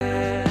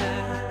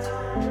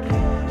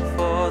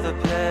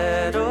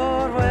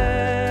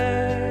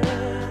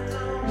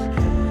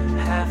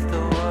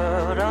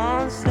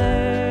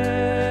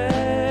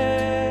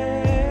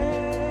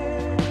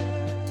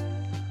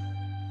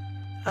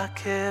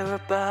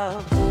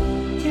about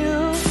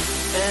you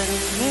and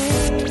me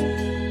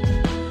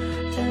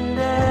and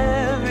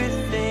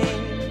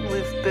everything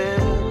we've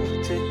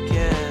built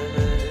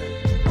together.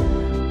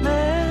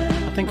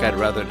 I think I'd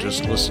rather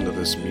just listen to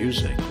this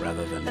music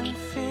rather than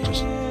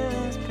just talk.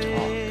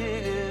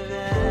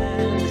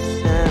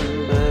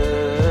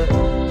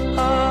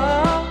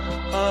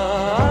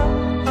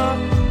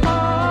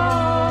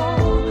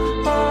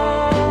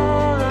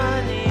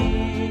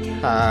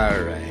 All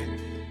right.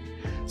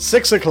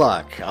 6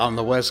 o'clock on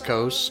the West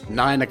Coast,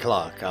 9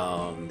 o'clock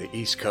on the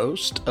East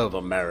Coast of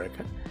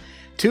America,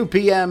 2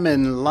 p.m.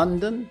 in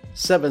London,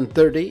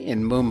 7:30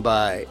 in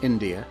Mumbai,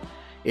 India,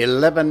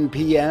 11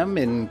 p.m.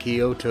 in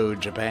Kyoto,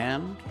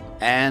 Japan,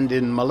 and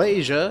in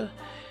Malaysia,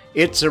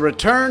 it's a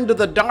return to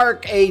the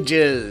Dark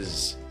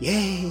Ages.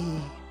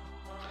 Yay!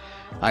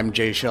 I'm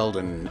Jay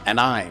Sheldon, and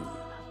I'm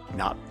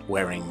not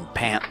wearing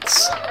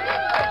pants.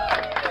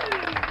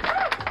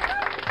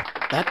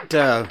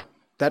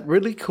 That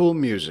really cool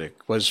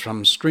music was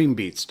from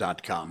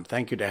StreamBeats.com.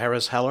 Thank you to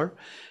Harris Heller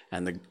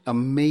and the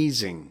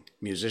amazing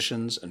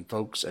musicians and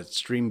folks at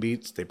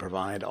StreamBeats. They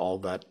provide all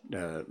that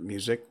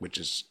music, which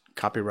is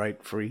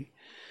copyright free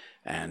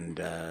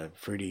and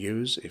free to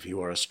use. If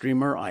you are a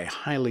streamer, I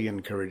highly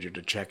encourage you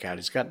to check out.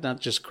 He's got not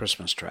just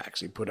Christmas tracks.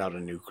 He put out a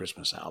new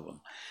Christmas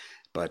album,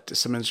 but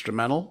some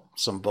instrumental,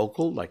 some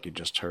vocal, like you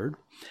just heard,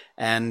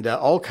 and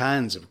all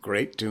kinds of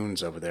great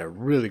tunes over there.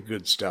 Really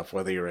good stuff,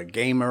 whether you're a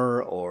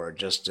gamer or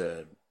just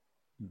a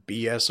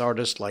BS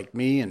artist like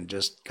me and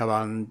just come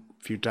on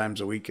a few times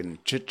a week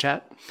and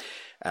chit-chat.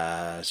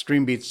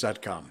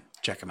 StreamBeats.com.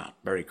 Check them out.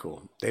 Very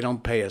cool. They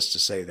don't pay us to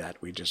say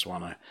that. We just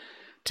want to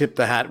tip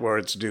the hat where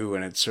it's due,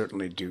 and it's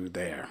certainly due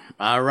there.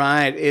 All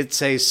right.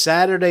 It's a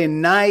Saturday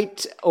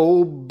night.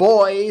 Oh,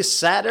 boy,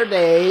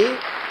 Saturday.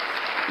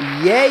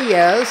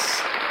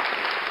 Yes.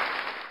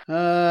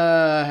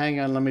 Hang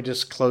on, let me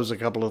just close a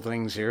couple of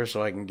things here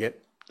so I can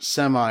get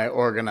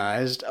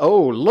semi-organized.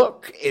 Oh,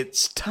 look,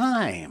 it's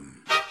time.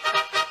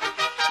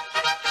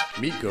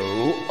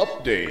 Miko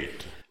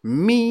Update.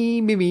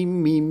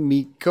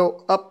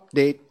 Miko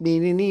Update.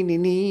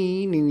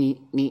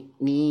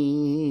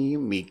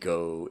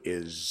 Miko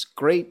is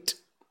great,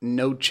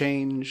 no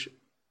change,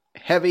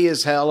 heavy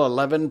as hell,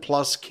 11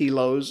 plus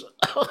kilos.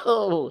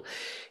 Oh,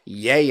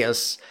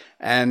 yes.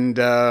 And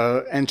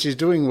she's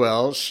doing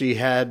well. She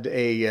had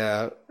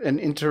an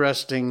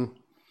interesting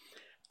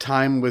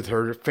time with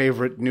her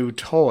favorite new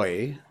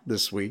toy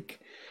this week.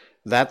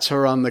 That's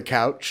her on the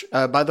couch.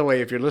 By the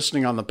way, if you're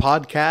listening on the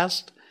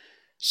podcast,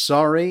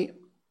 sorry,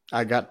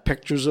 I got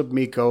pictures of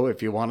Miko.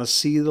 If you want to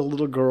see the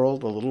little girl,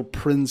 the little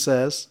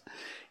princess,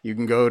 you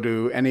can go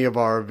to any of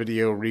our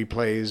video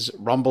replays,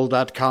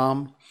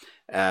 rumble.com.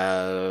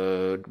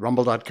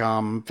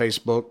 Rumble.com,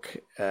 Facebook,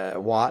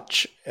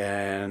 Watch,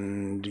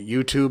 and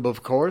YouTube,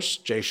 of course,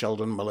 Jay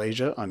Sheldon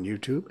Malaysia on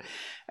YouTube,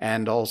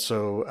 and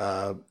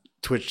also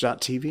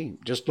Twitch.tv.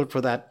 Just look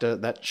for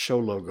that show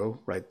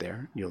logo right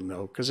there. You'll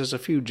know, because there's a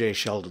few Jay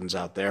Sheldons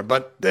out there,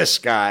 but this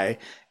guy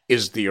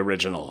is the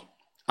original.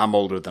 I'm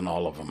older than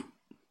all of them.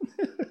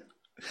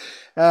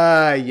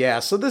 Yeah,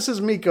 so this is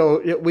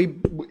Miko.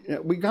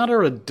 We got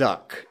her a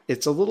duck.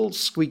 It's a little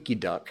squeaky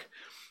duck.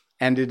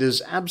 And it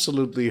is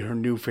absolutely her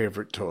new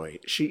favorite toy.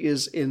 She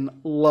is in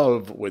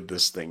love with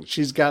this thing.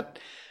 She's got,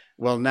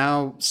 well,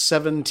 now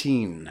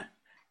 17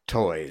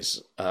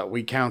 toys.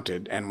 We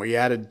counted, and we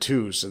added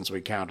 2 since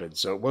we counted.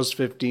 So it was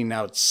 15,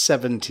 now it's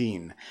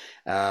 17.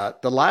 The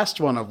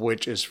last one of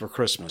which is for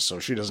Christmas, so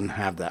she doesn't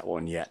have that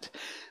one yet.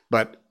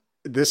 But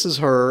this is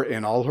her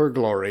in all her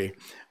glory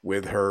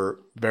with her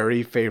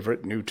very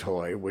favorite new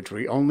toy, which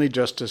we only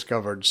just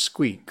discovered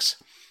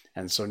squeaks.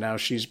 And so now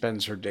she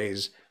spends her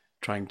days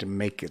trying to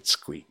make it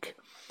squeak.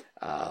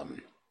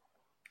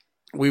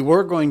 We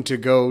were going to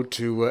go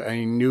to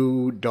a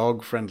new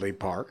dog-friendly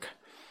park,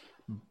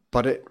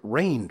 but it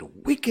rained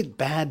wicked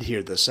bad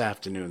here this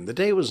afternoon. The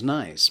day was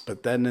nice,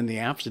 but then in the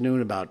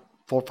afternoon, about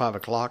 4 or 5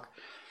 o'clock,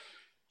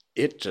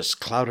 it just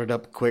clouded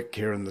up quick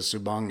here in the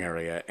Subang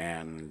area,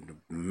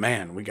 and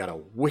man, we got a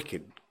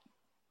wicked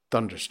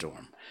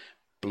thunderstorm.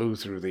 Blew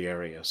through the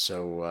area,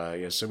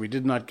 so so we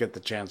did not get the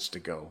chance to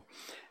go,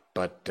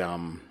 but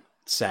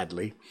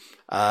sadly.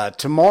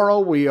 Tomorrow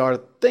we are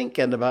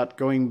thinking about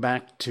going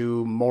back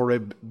to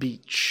Morib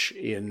Beach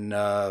in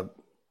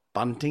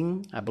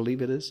Banting, I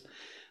believe it is.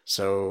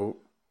 So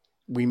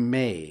we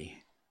may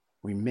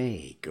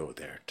go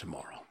there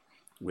tomorrow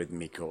with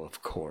Miko,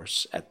 of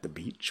course, at the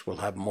beach. We'll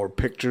have more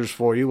pictures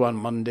for you on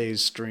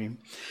Monday's stream.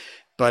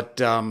 But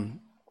the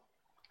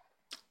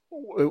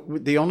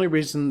only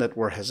reason that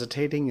we're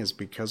hesitating is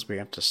because we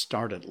have to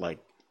start at like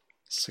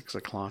 6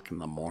 o'clock in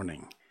the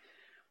morning.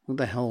 Who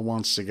the hell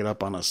wants to get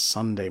up on a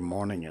Sunday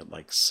morning at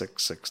like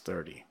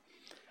 6:30?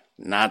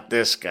 Not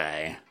this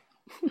guy.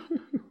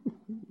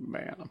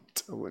 Man, I'm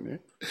telling you.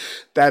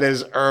 That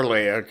is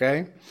early,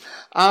 okay?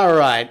 All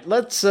right,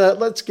 let's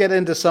get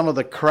into some of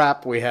the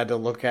crap we had to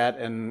look at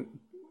and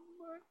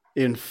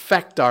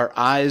infect our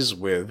eyes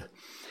with.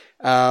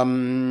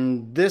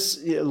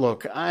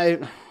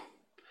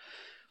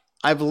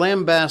 I've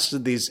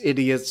lambasted these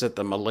idiots at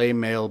the Malay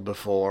Mail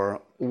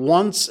before.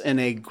 Once in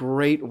a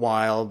great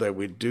while, they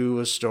would do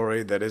a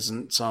story that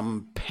isn't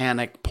some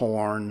panic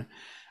porn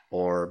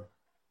or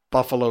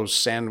buffalo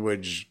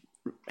sandwich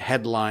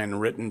headline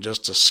written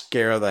just to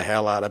scare the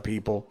hell out of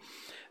people.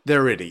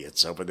 They're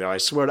idiots over there. I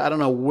swear, I don't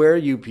know where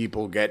you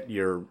people get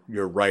your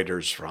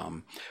writers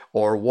from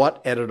or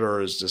what editor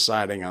is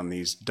deciding on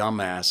these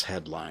dumbass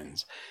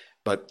headlines.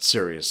 But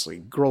seriously,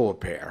 grow a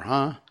pair,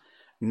 huh?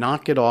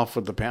 Knock it off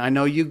with the pen. I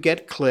know you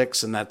get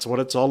clicks, and that's what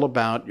it's all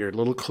about, your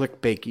little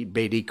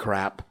clickbaity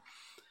crap.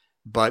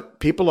 But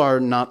people are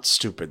not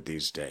stupid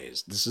these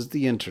days. This is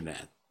the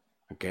internet,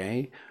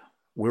 okay?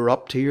 We're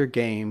up to your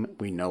game.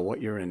 We know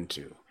what you're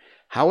into.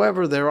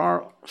 However, there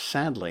are,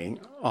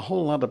 sadly, a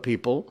whole lot of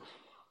people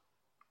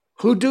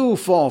who do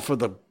fall for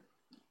the...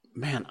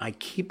 Man, I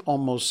keep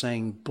almost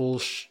saying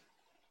bullshit.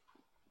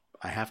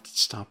 I have to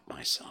stop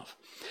myself.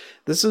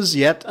 This is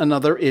yet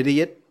another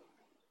idiot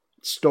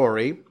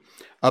story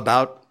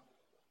about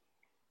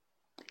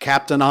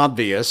Captain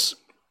Obvious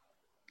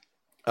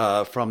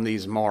from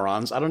these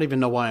morons. I don't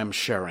even know why I'm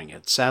sharing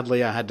it.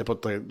 Sadly, I had to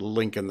put the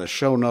link in the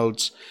show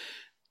notes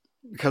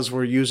because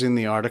we're using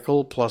the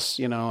article. Plus,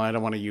 I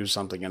don't want to use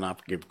something and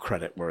not give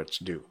credit where it's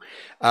due.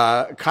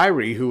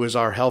 Kyrie, who is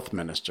our health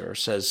minister,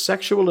 says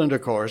sexual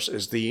intercourse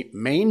is the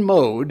main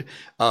mode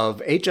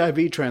of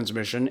HIV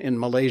transmission in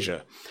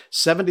Malaysia.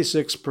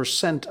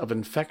 76% of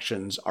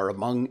infections are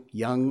among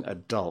young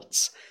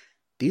adults.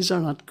 These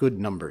are not good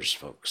numbers,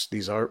 folks.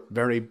 These are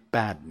very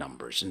bad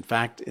numbers. In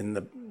fact, in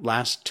the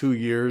last 2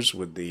 years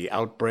with the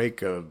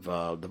outbreak of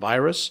the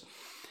virus,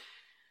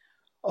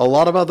 a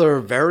lot of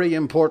other very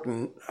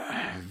important,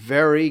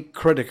 very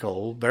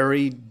critical,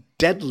 very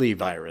deadly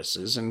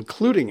viruses,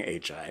 including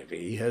HIV,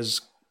 has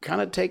kind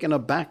of taken a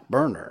back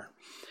burner.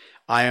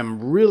 I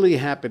am really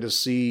happy to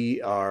see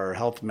our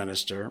health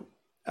minister,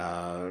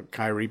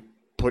 Kyrie,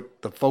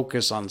 put the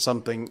focus on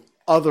something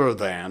other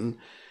than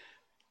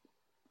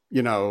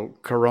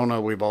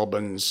Corona we've all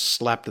been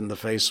slapped in the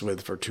face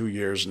with for 2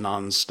 years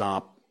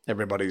nonstop.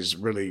 Everybody's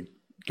really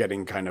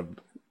getting kind of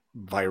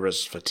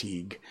virus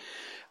fatigue.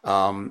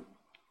 But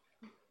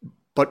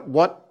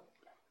what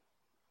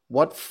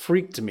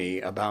freaked me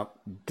about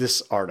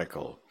this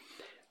article,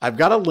 I've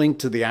got a link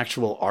to the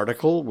actual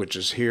article, which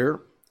is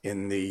here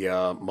in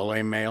the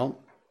Malay Mail.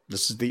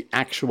 This is the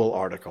actual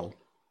article.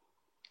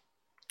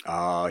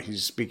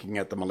 He's speaking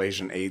at the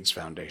Malaysian AIDS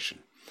Foundation.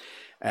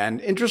 An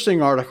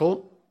interesting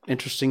article.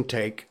 Interesting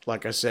take.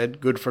 Like I said,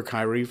 good for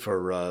Kyrie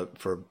for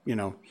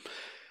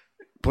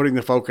putting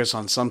the focus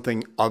on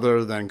something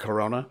other than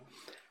Corona.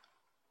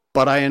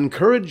 But I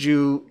encourage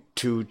you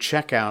to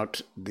check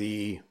out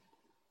the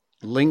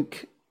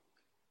link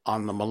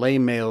on the Malay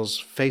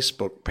Mail's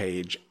Facebook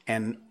page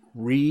and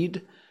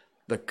read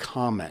the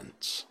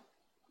comments.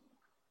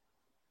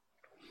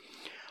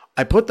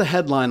 I put the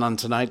headline on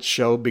tonight's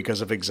show because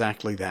of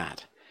exactly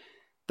that.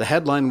 The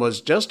headline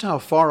was, "Just how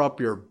far up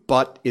your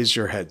butt is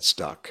your head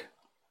stuck?"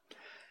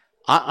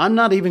 I'm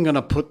not even going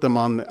to put them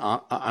on,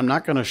 I'm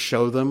not going to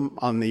show them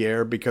on the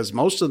air because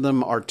most of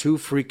them are too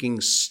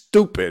freaking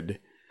stupid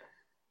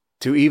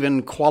to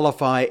even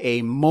qualify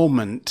a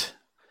moment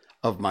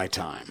of my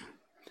time.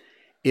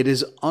 It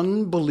is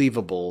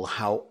unbelievable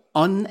how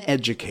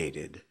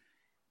uneducated,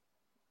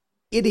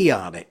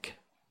 idiotic,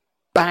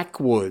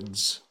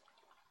 backwoods,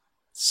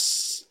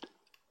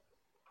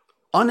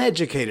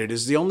 uneducated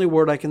is the only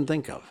word I can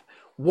think of.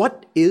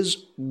 What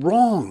is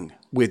wrong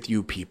with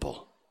you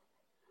people?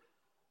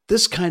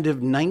 This kind of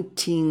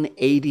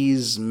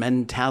 1980s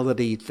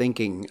mentality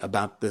thinking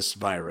about this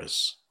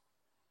virus.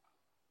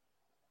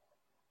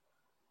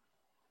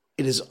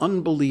 It is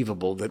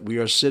unbelievable that we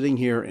are sitting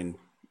here in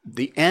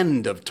the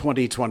end of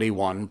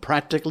 2021,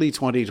 practically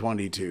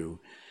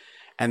 2022,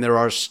 and there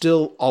are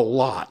still a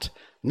lot,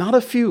 not a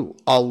few,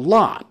 a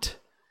lot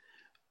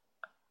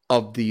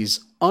of these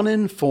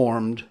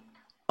uninformed,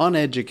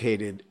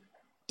 uneducated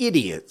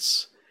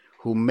idiots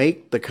who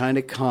make the kind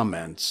of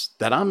comments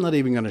that I'm not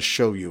even going to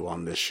show you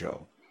on this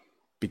show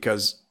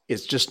because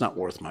it's just not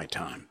worth my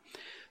time.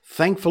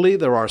 Thankfully,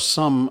 there are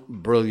some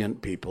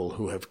brilliant people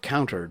who have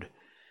countered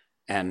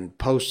and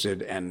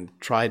posted and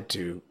tried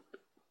to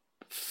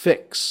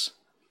fix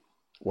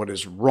what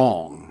is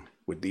wrong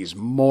with these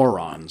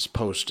morons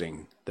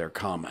posting their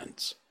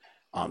comments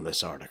on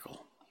this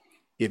article.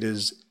 It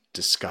is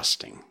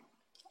disgusting.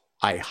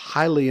 I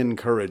highly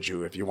encourage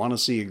you, if you want to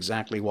see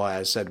exactly why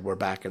I said we're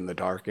back in the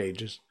dark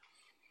ages,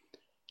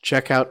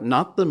 check out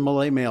not the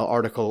Malay Mail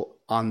article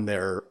on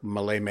their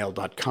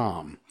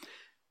malaymail.com,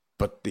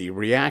 but the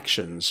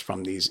reactions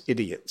from these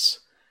idiots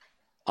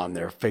on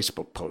their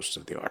Facebook posts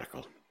of the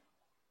article.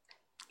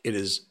 It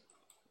is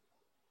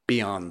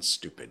beyond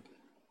stupid.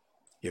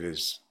 It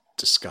is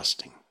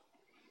disgusting.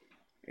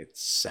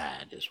 It's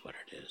sad is what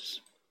it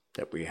is,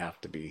 that we have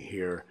to be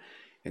here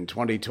in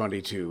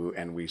 2022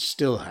 and we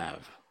still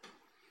have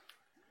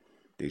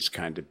these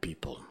kind of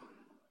people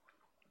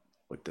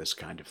with this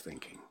kind of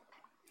thinking.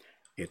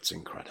 It's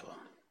incredible.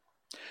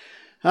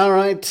 All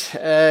right,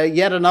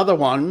 yet another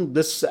one.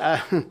 This,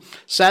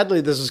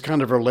 sadly, this is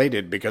kind of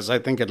related because I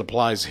think it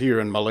applies here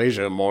in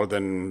Malaysia more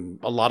than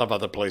a lot of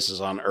other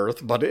places on Earth,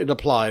 but it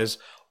applies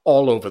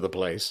all over the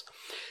place.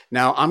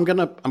 Now, I'm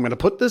gonna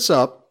put this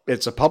up.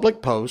 It's a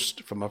public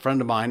post from a friend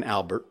of mine,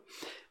 Albert,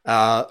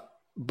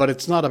 but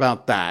it's not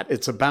about that.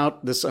 It's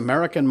about this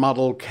American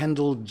model,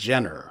 Kendall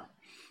Jenner.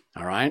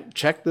 All right,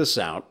 check this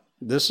out.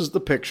 This is the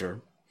picture.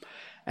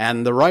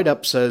 And the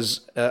write-up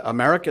says,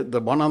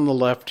 the one on the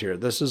left here,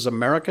 this is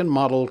American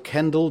model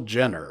Kendall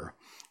Jenner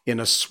in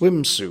a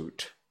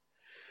swimsuit,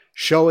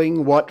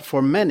 showing what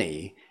for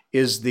many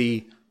is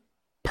the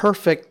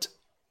perfect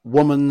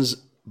woman's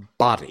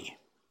body.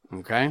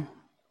 Okay?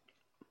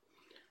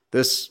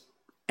 This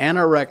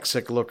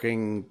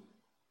anorexic-looking...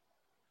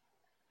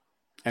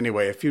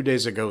 Anyway, a few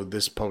days ago,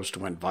 this post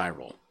went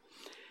viral.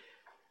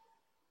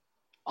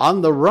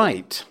 On the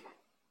right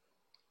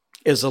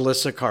is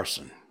Alyssa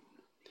Carson.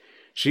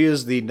 She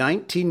is the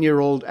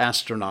 19-year-old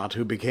astronaut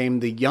who became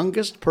the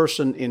youngest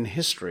person in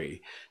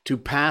history to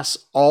pass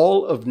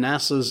all of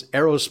NASA's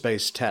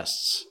aerospace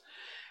tests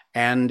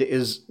and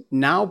is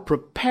now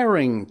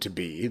preparing to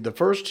be the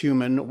first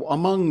human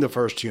among the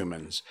first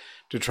humans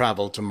to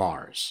travel to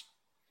Mars.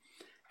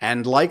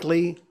 And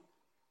likely,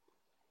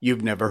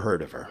 you've never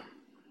heard of her.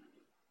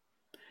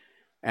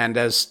 And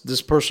as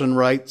this person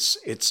writes,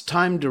 it's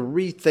time to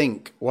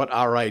rethink what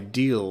our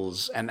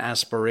ideals and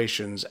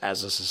aspirations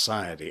as a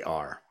society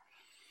are.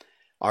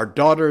 Our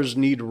daughters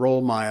need role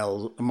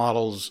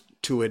models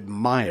to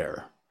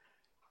admire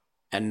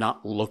and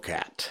not look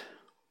at.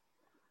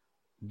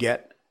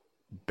 Get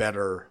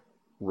better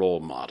role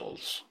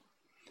models.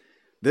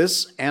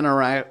 This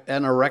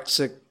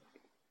anorexic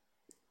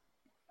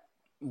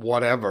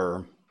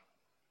whatever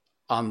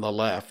on the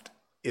left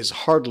is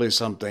hardly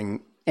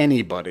something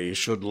anybody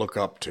should look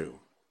up to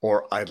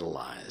or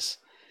idolize.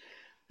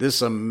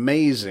 This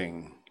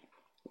amazing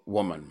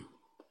woman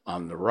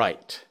on the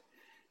right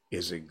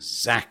is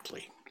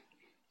exactly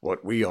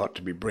what we ought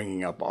to be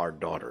bringing up our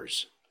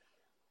daughters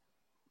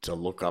to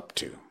look up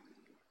to.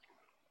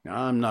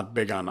 Now, I'm not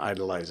big on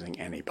idolizing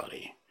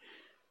anybody,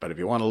 but if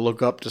you want to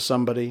look up to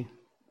somebody,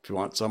 if you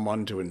want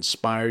someone to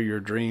inspire your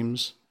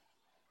dreams,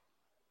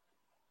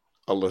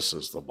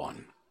 Alyssa's the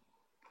one.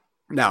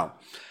 Now,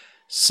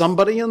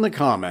 somebody in the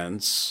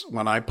comments,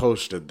 when I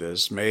posted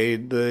this,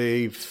 made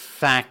the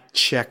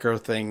fact-checker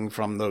thing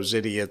from those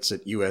idiots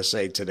at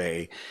USA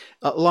Today.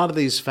 A lot of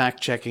these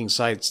fact-checking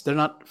sites, they're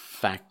not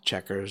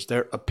fact-checkers,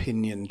 they're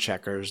opinion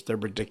checkers. They're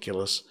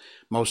ridiculous.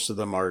 Most of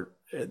them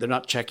they're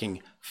not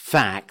checking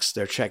facts,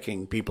 they're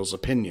checking people's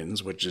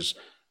opinions, which is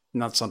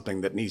not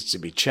something that needs to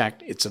be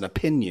checked. It's an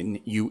opinion,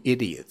 you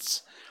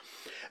idiots.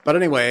 But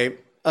anyway,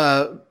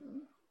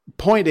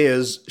 point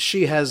is,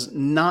 she has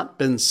not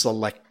been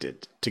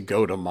selected to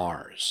go to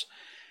Mars.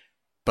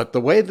 But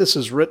the way this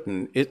is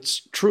written,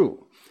 it's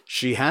true.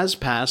 She has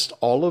passed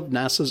all of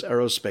NASA's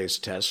aerospace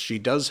tests. She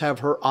does have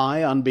her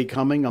eye on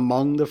becoming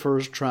among the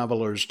first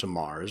travelers to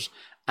Mars.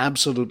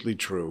 Absolutely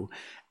true.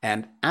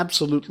 And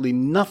absolutely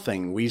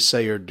nothing we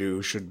say or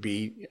do should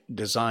be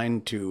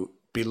designed to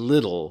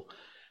belittle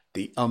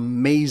the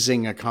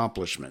amazing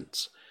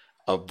accomplishments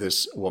of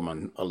this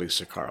woman,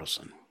 Alyssa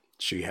Carson.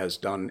 She has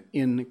done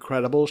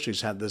incredible.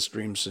 She's had this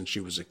dream since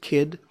she was a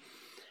kid,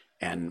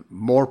 and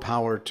more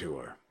power to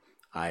her.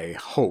 I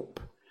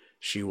hope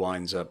she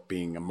winds up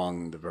being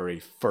among the very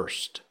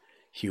first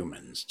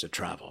humans to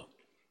travel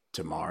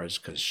to Mars,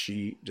 because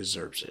she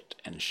deserves it,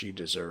 and she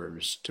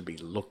deserves to be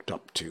looked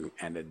up to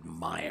and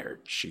admired.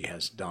 She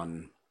has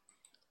done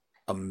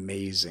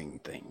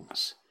amazing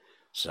things.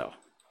 So,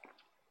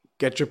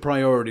 get your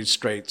priorities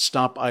straight.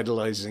 Stop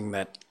idolizing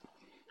that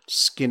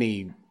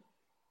skinny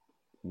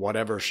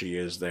whatever she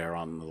is there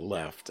on the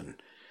left, and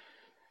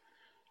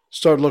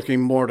start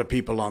looking more to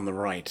people on the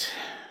right.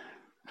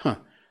 Huh.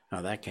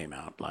 Now that came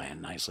out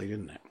lying nicely,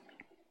 didn't it?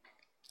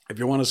 If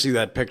you want to see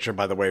that picture,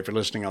 by the way, if you're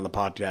listening on the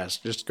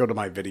podcast, just go to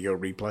my video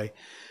replay,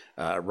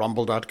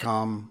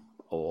 rumble.com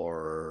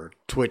or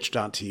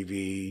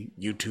twitch.tv,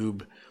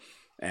 YouTube,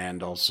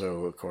 and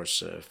also, of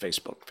course,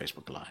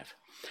 Facebook Live.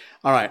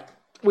 All right.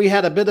 We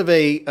had a bit of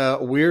a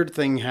weird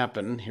thing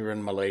happen here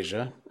in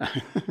Malaysia.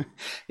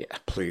 Yeah,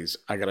 please.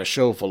 I got a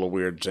show full of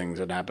weird things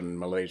that happen in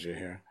Malaysia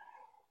here.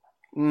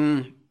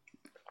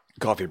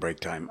 Coffee break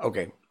time.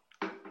 Okay.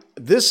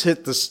 This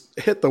hit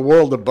the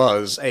World of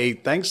Buzz.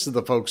 Thanks to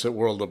the folks at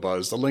World of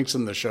Buzz. The link's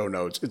in the show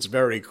notes. It's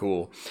very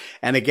cool.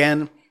 And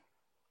again,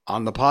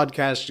 on the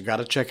podcast, you got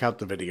to check out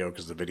the video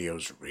because the video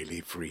is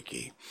really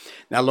freaky.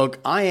 Now, look,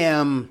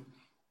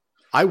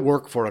 I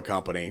work for a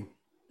company.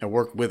 I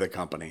work with a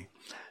company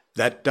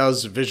that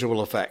does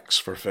visual effects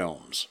for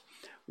films.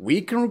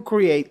 We can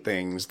create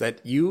things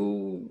that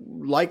you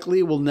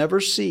likely will never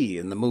see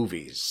in the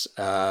movies,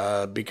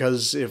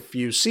 because if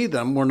you see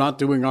them, we're not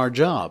doing our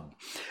job.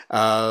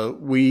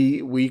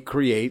 We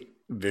create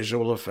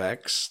visual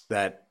effects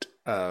that,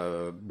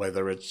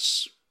 whether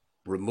it's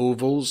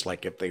removals,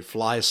 like if they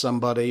fly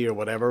somebody or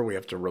whatever, we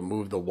have to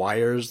remove the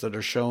wires that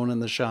are shown in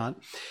the shot.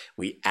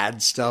 We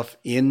add stuff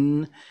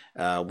in.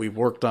 We've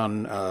worked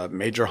on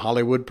major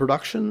Hollywood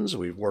productions.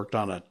 We've worked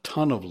on a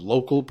ton of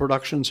local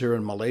productions here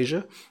in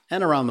Malaysia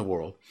and around the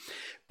world.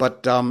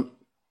 But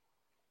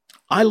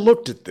I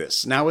looked at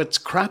this. Now, it's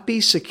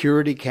crappy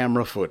security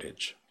camera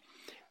footage.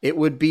 It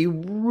would be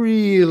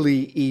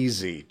really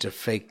easy to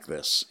fake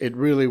this. It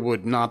really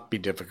would not be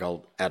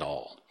difficult at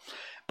all.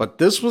 But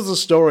this was a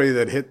story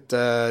that hit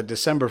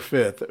December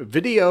 5th.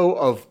 Video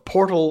of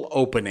portal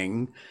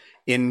opening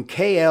in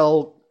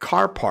KL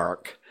car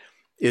park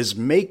is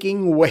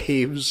making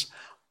waves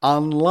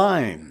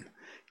online.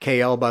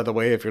 KL, by the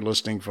way, if you're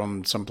listening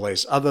from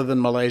someplace other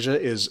than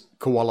Malaysia, is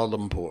Kuala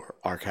Lumpur,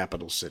 our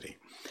capital city.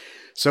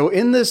 So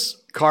in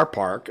this car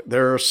park,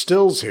 there are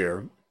stills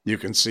here you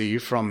can see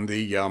from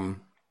the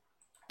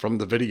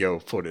video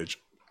footage.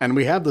 And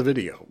we have the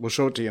video. We'll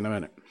show it to you in a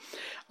minute.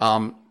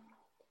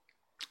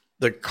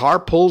 The car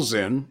pulls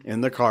in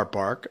the car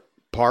park,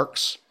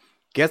 parks,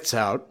 gets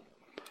out.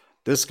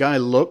 This guy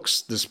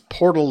looks, this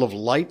portal of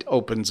light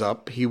opens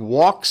up. He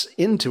walks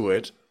into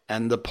it,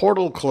 and the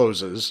portal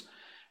closes,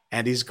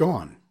 and he's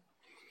gone.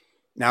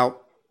 Now,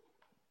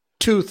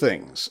 two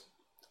things.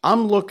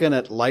 I'm looking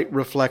at light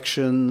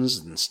reflections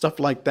and stuff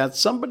like that.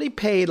 Somebody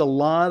paid a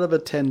lot of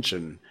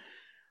attention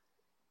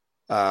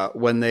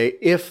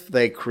if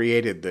they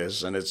created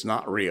this, and it's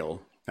not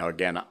real. Now,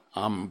 again,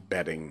 I'm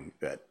betting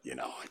that,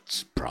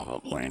 it's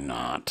probably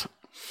not.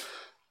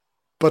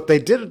 But they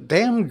did a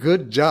damn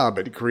good job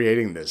at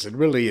creating this. It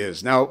really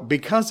is. Now,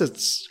 because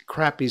it's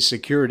crappy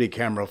security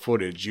camera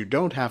footage, you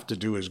don't have to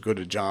do as good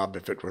a job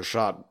if it were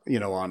shot,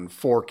 on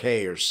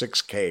 4K or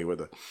 6K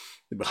with a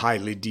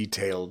highly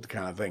detailed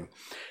kind of thing.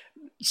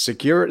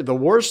 The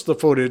worse the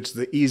footage,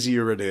 the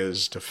easier it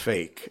is to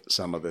fake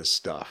some of this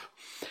stuff.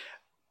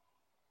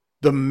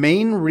 The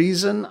main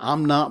reason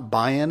I'm not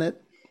buying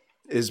it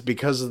is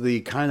because of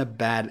the kind of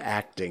bad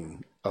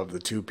acting of the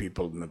two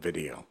people in the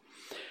video.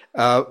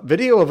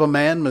 Video of a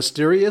man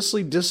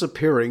mysteriously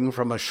disappearing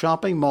from a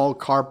shopping mall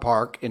car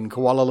park in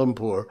Kuala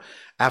Lumpur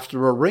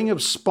after a ring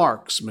of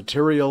sparks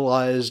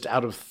materialized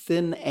out of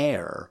thin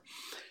air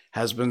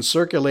has been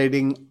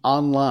circulating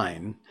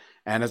online,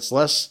 and it's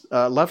left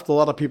a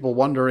lot of people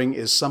wondering,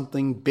 is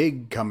something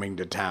big coming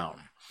to town?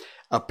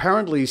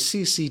 Apparently,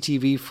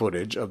 CCTV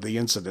footage of the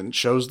incident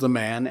shows the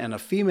man and a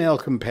female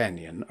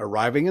companion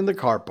arriving in the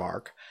car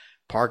park,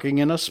 parking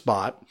in a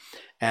spot,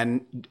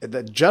 and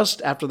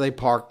just after they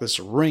park, this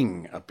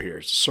ring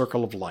appears, a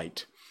circle of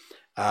light,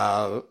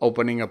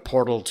 opening a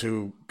portal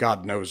to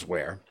God knows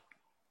where.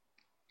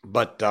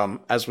 But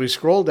as we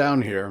scroll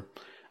down here,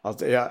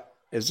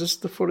 is this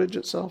the footage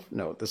itself?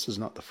 No, this is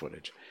not the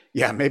footage.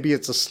 Yeah, maybe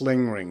it's a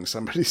sling ring,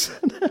 somebody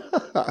said.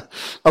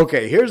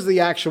 Okay, here's the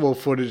actual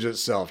footage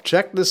itself.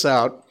 Check this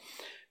out.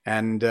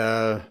 And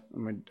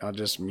I'll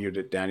just mute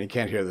it down. You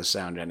can't hear the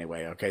sound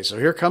anyway. Okay, so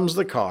here comes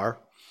the car.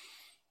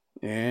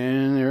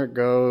 And there it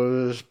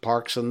goes.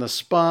 Parks in the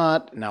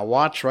spot. Now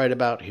watch right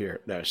about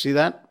here. There, see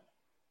that?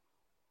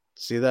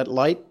 See that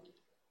light?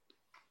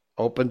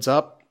 Opens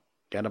up.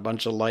 Got a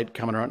bunch of light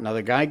coming around. Now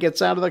the guy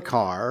gets out of the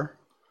car.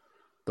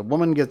 The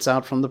woman gets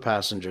out from the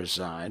passenger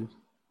side.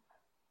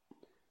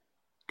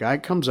 Guy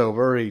comes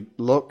over. He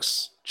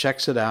looks,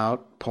 checks it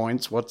out,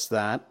 points. What's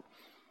that?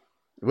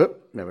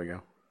 Whoop, there we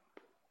go.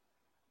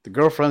 The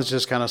girlfriend's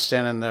just kind of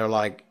standing there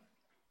like,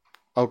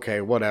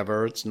 okay,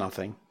 whatever, it's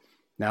nothing.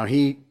 Now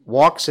he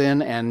walks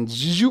in and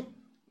zoop,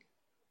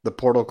 the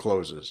portal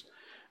closes.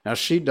 Now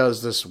she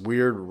does this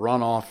weird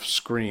run-off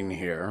screen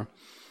here,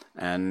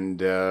 and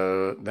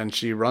then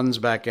she runs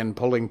back in,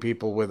 pulling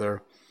people with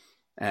her,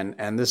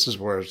 and this is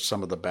where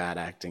some of the bad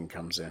acting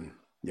comes in.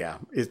 Yeah,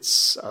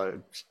 it's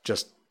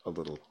just a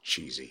little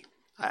cheesy.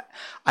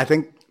 I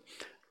think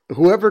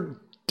whoever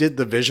did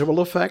the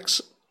visual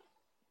effects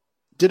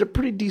did a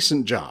pretty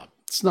decent job.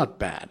 It's not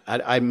bad.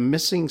 I'm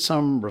missing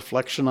some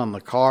reflection on the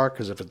car,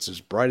 because if it's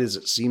as bright as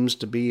it seems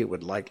to be, it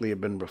would likely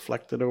have been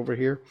reflected over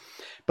here.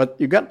 But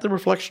you got the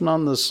reflection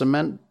on the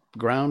cement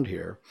ground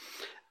here.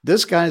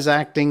 This guy's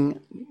acting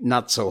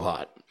not so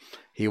hot.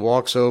 He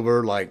walks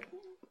over like,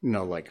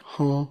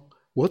 huh,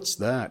 what's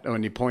that? Oh,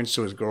 and he points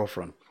to his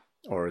girlfriend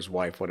or his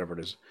wife, whatever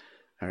it is.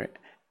 All right.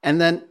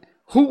 And then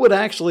who would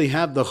actually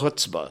have the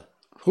chutzpah?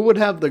 Who would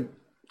have the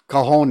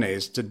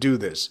cojones to do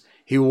this?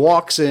 He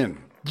walks in.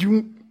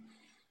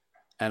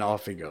 And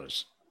off he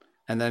goes.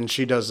 And then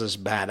she does this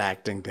bad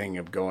acting thing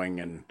of going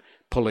and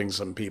pulling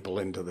some people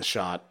into the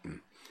shot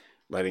and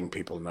letting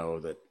people know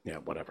that,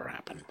 whatever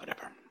happened,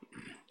 whatever.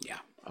 Yeah,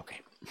 okay.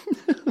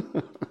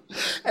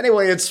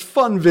 Anyway, it's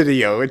fun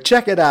video.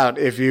 Check it out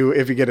if you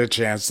get a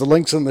chance. The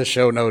link's in the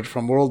show notes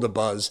from World of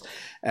Buzz.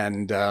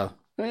 And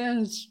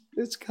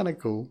it's kind of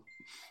cool.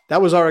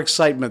 That was our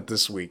excitement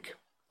this week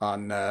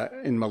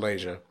in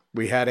Malaysia.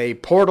 We had a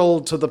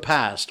portal to the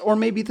past, or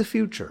maybe the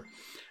future,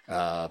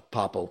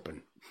 pop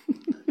open.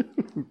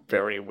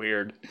 Very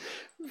weird.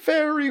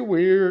 Very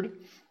weird.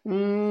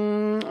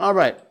 All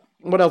right.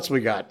 What else we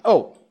got?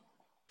 Oh,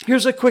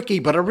 Here's a quickie,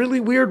 but a really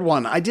weird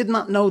one. I did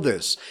not know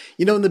this.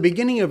 You know, in the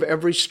beginning of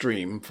every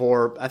stream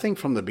I think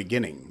from the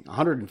beginning,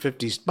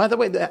 150. By the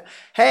way,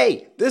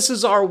 hey, this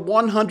is our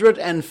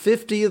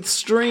 150th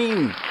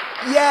stream.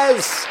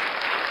 Yes!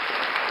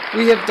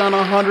 We have done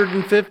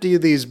 150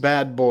 of these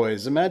bad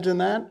boys. Imagine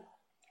that.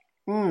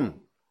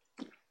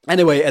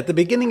 Anyway, at the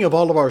beginning of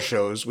all of our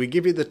shows, we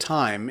give you the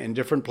time in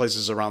different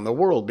places around the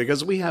world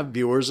because we have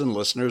viewers and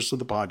listeners to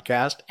the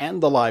podcast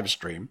and the live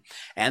stream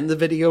and the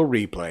video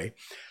replay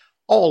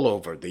all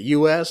over the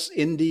US,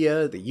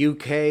 India, the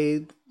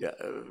UK,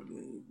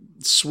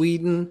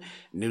 Sweden,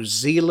 New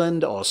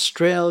Zealand,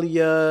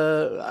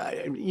 Australia,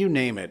 you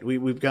name it.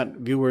 We've got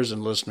viewers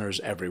and listeners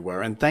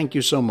everywhere. And thank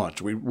you so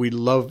much. We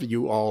love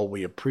you all.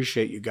 We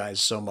appreciate you guys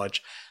so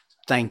much.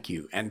 Thank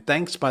you. And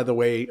thanks, by the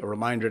way, a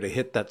reminder to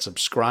hit that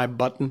subscribe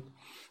button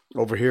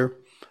over here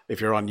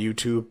if you're on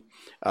YouTube,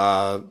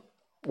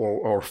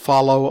 or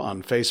follow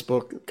on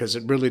Facebook, because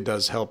it really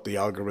does help the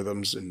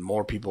algorithms and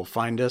more people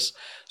find us.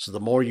 So the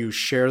more you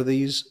share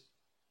these,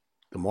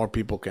 the more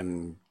people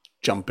can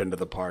jump into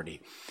the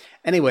party.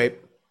 Anyway,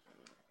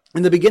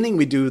 in the beginning,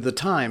 we do the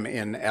time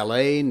in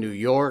LA, New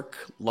York,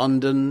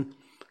 London,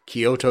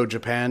 Kyoto,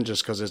 Japan,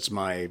 just because it's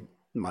my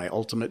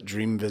ultimate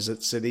dream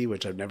visit city,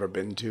 which I've never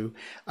been to,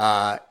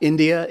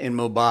 India in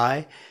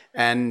Mumbai,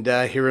 and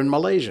here in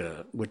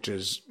Malaysia, which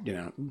is,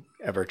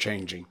 ever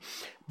changing.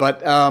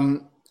 But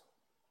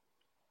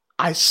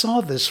I saw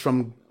this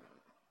from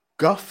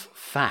Guff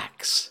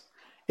Facts.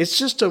 It's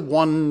just a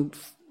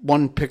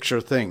one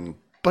picture thing,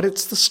 but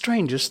it's the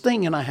strangest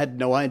thing, and I had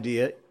no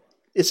idea.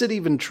 Is it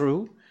even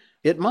true?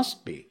 It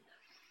must be.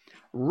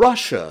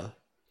 Russia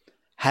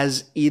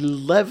has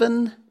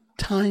 11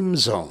 time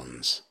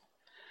zones.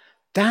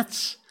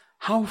 That's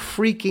how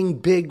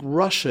freaking big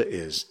Russia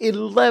is.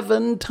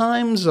 11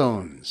 time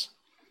zones.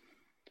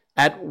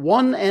 At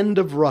one end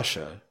of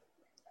Russia,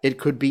 it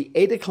could be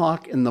 8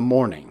 o'clock in the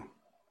morning,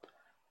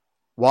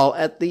 while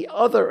at the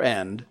other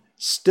end,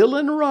 still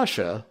in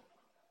Russia,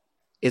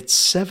 it's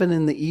 7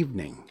 in the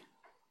evening.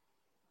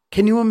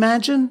 Can you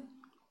imagine?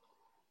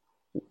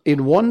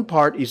 In one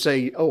part, you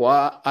say, oh,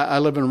 I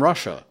live in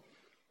Russia.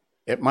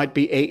 It might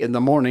be 8 in the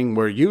morning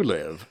where you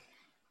live,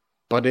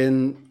 but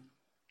in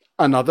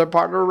another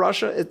part of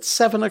Russia, it's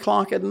 7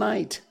 o'clock at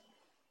night.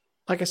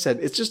 Like I said,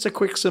 it's just a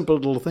quick, simple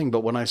little thing,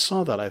 but when I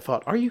saw that, I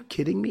thought, are you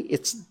kidding me?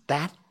 It's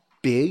that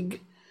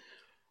big?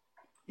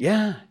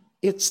 Yeah,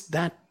 it's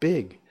that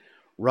big.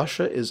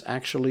 Russia is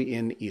actually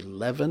in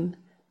 11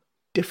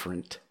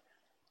 different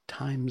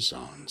time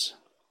zones.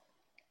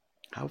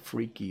 How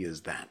freaky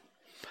is that?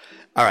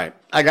 All right,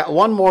 I got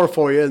one more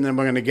for you, and then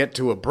we're going to get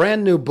to a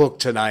brand new book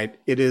tonight.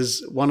 It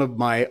is one of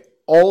my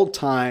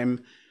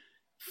all-time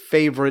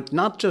favorite,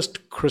 not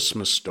just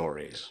Christmas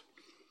stories,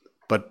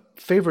 but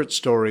favorite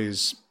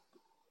stories,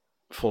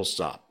 full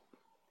stop.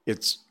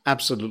 It's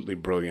absolutely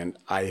brilliant.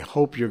 I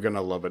hope you're going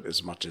to love it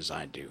as much as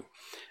I do.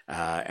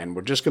 And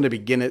we're just going to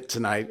begin it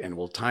tonight, and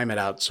we'll time it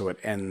out so it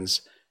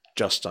ends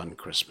just on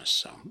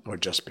Christmas, or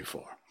just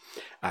before.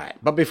 All right,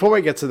 but before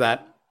we get to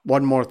that,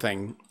 one more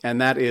thing,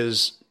 and that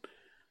is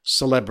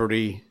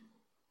celebrity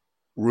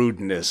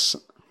rudeness.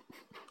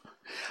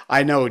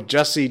 I know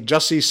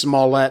Jussie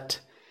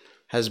Smollett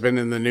has been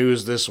in the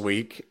news this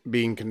week,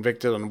 being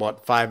convicted on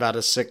 5 out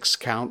of 6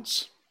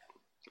 counts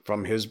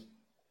from his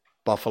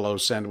buffalo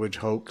sandwich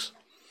hoax.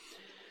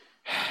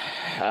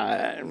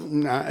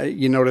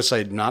 You notice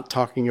I'm not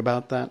talking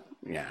about that?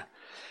 Yeah.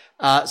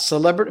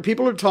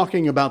 People are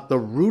talking about the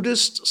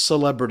rudest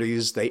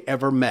celebrities they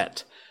ever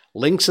met.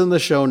 Links in the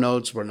show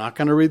notes. We're not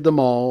going to read them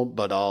all,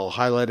 but I'll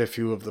highlight a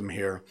few of them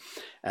here.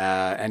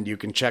 And you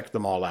can check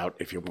them all out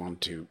if you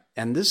want to.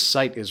 And this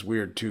site is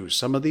weird too.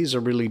 Some of these are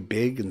really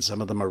big and some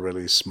of them are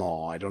really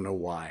small. I don't know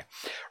why.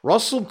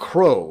 Russell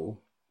Crowe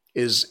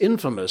is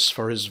infamous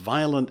for his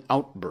violent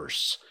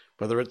outbursts,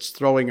 whether it's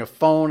throwing a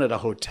phone at a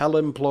hotel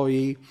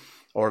employee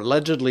or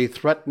allegedly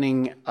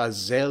threatening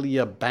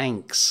Azealia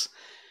Banks.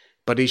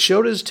 But he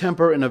showed his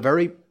temper in a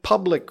very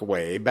public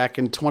way back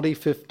in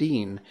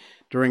 2015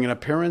 during an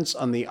appearance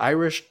on the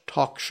Irish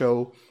talk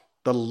show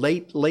The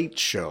Late Late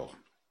Show.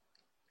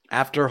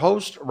 After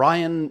host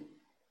Ryan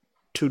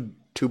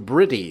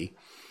Tubridy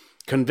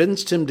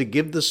convinced him to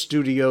give the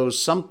studio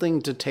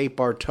something to tape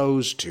our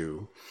toes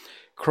to,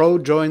 Crowe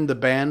joined the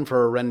band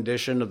for a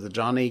rendition of the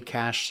Johnny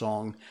Cash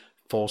song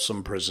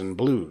Folsom Prison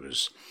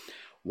Blues.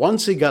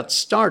 Once he got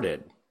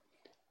started,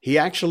 he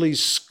actually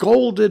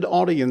scolded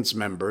audience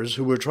members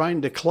who were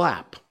trying to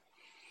clap.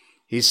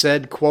 He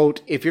said,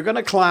 quote, "If you're going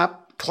to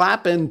clap,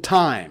 clap in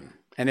time.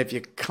 And if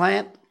you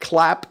can't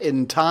clap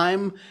in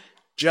time,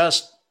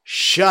 just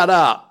shut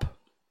up."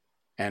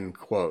 End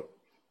quote.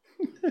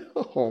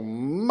 Oh,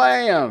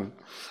 man.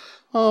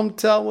 I'm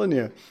telling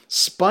you.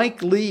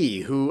 Spike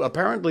Lee, who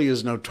apparently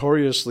is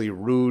notoriously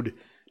rude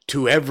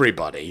to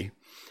everybody,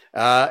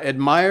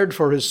 admired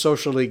for his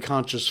socially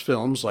conscious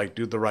films like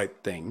Do the Right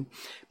Thing,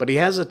 but he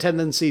has a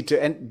tendency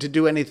to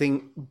do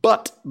anything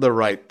but the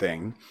right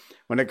thing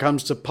when it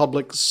comes to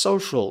public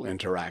social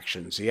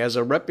interactions. He has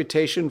a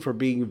reputation for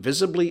being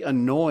visibly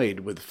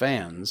annoyed with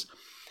fans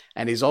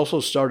And he's also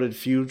started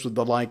feuds with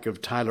the like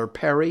of Tyler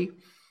Perry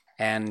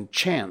and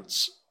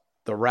Chance,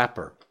 the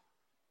rapper.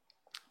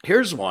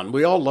 Here's one.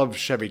 We all love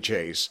Chevy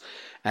Chase.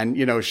 And,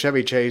 you know,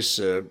 Chevy Chase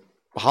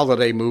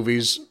holiday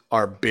movies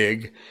are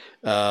big.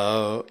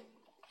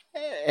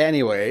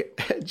 Anyway,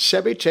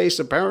 Chevy Chase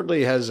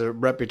apparently has a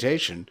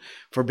reputation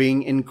for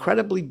being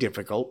incredibly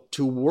difficult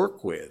to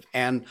work with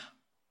and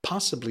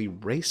possibly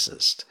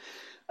racist.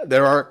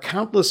 There are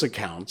countless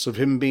accounts of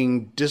him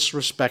being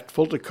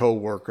disrespectful to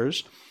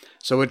co-workers,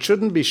 so it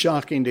shouldn't be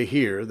shocking to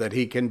hear that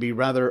he can be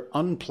rather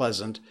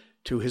unpleasant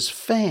to his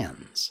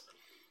fans.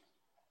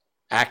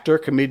 Actor,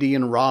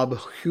 comedian Rob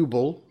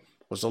Hubel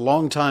was a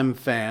longtime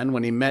fan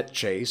when he met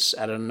Chase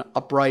at an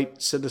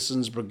Upright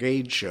Citizens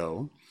Brigade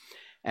show,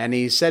 and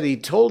he said he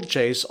told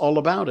Chase all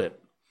about it.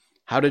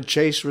 How did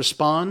Chase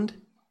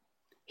respond?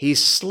 He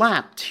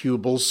slapped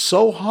Hubel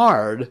so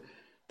hard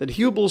that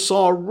Hubel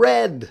saw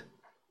red.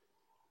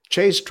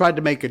 Chase tried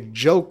to make a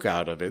joke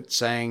out of it,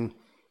 saying,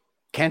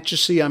 "Can't you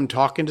see I'm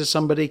talking to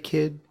somebody,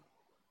 kid?"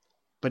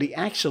 But he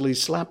actually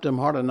slapped him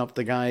hard enough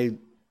the guy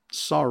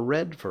saw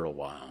red for a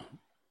while.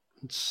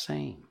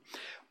 Insane.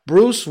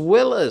 Bruce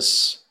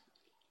Willis,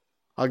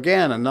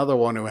 again, another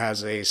one who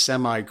has a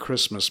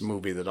semi-Christmas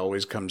movie that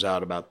always comes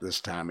out about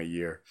this time of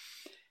year,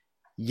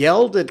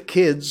 yelled at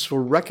kids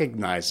for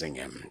recognizing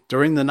him.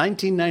 During the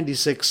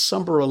 1996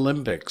 Summer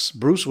Olympics,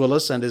 Bruce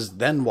Willis and his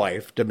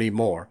then-wife, Demi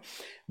Moore,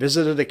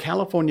 visited a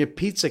California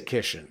pizza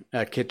kitchen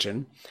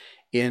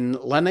in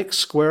Lenox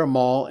Square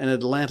Mall in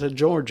Atlanta,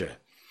 Georgia.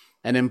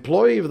 An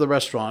employee of the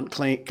restaurant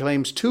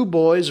claims 2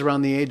 boys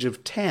around the age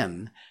of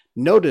 10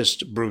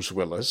 noticed Bruce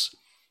Willis,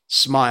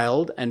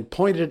 smiled, and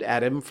pointed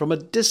at him from a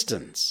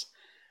distance.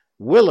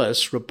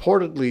 Willis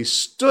reportedly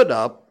stood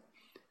up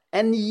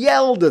and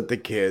yelled at the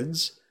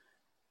kids,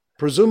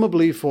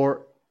 presumably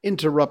for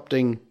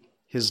interrupting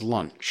his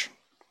lunch.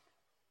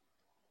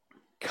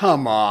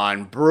 Come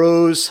on,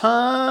 Bruce,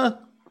 huh?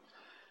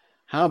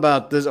 How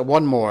about this?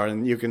 One more,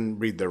 and you can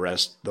read the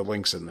rest. The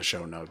link's in the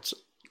show notes.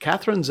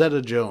 Catherine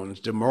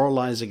Zeta-Jones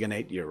demoralizing an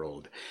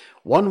 8-year-old.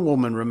 One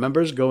woman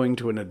remembers going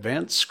to an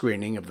advanced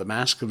screening of The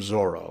Mask of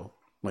Zorro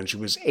when she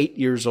was 8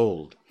 years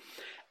old.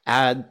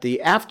 At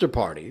the after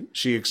party,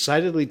 she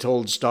excitedly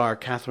told star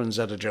Catherine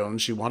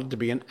Zeta-Jones she wanted to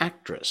be an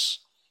actress.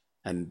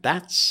 And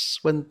that's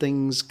when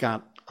things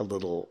got a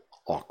little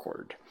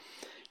awkward.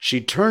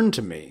 She turned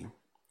to me,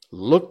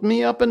 looked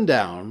me up and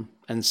down,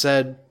 and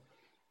said,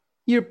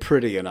 "You're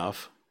pretty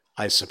enough,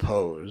 I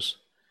suppose,"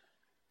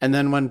 and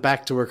then went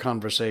back to her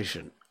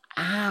conversation.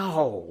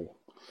 Ow!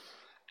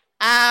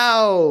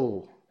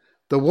 Ow!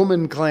 The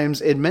woman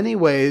claims, "In many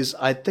ways,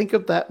 I think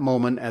of that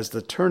moment as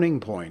the turning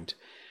point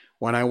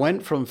when I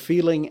went from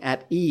feeling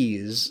at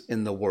ease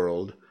in the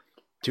world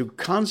to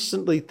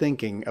constantly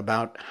thinking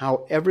about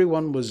how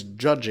everyone was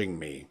judging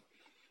me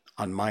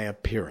on my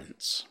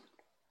appearance."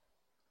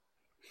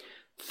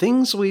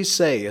 Things we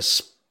say,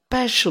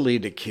 especially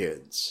to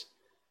kids,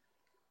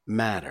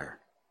 matter.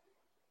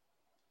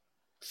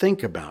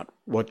 Think about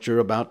what you're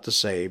about to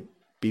say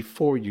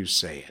before you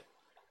say it,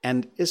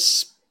 and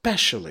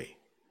especially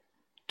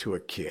to a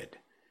kid.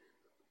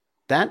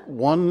 That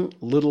one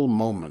little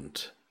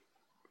moment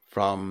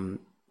from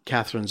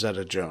Catherine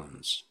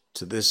Zeta-Jones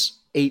to this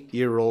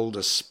 8-year-old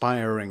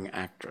aspiring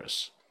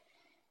actress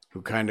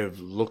who kind of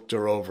looked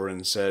her over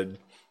and said,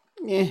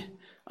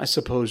 I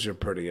suppose you're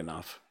pretty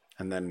enough,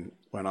 and then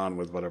went on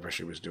with whatever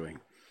she was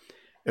doing,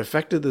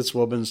 affected this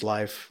woman's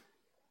life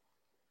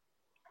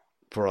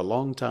for a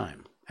long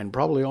time, and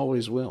probably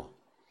always will.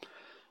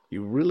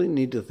 You really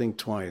need to think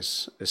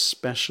twice,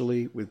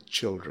 especially with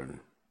children,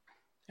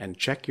 and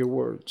check your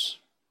words.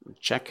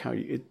 Check how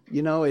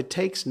it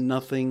takes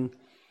nothing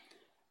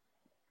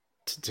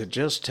to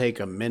just take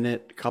a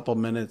minute, a couple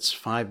minutes,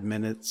 5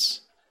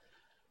 minutes,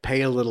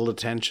 pay a little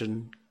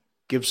attention,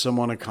 give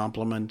someone a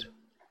compliment.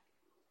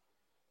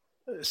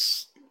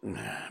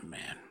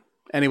 Man.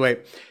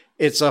 Anyway,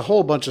 it's a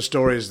whole bunch of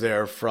stories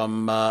there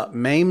from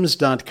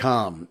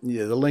Mames.com.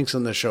 Yeah, the link's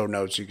in the show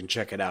notes. You can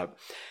check it out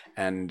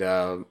and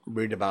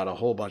read about a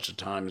whole bunch of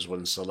times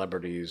when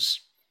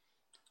celebrities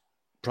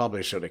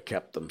probably should have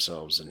kept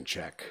themselves in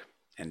check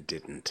and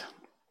didn't.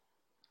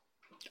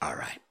 All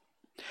right.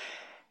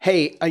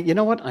 Hey, you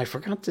know what? I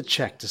forgot to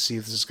check to see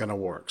if this is going to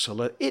work.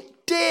 So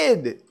it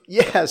did.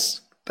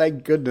 Yes.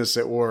 Thank goodness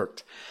it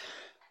worked.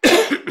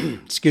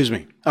 Excuse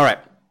me. All right.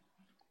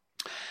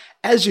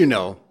 As you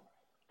know,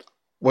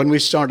 when we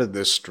started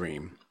this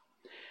stream,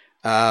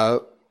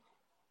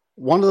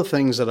 one of the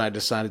things that I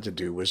decided to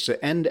do was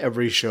to end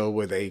every show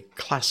with a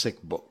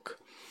classic book.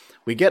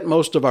 We get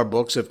most of our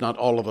books, if not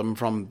all of them,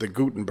 from the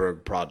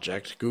Gutenberg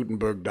Project,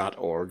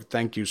 Gutenberg.org.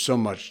 Thank you so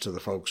much to the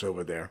folks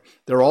over there.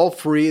 They're all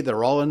free.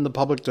 They're all in the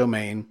public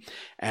domain,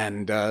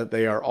 and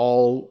they are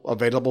all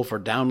available for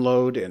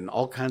download in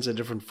all kinds of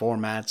different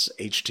formats,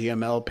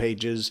 HTML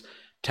pages,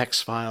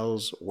 text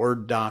files,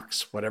 Word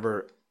docs,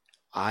 whatever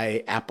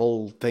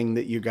Apple thing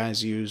that you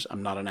guys use.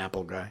 I'm not an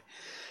Apple guy.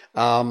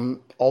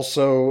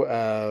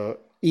 Also,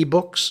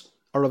 ebooks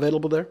are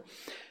available there.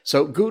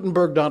 So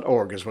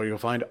Gutenberg.org is where you'll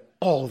find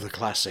all the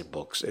classic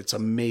books. It's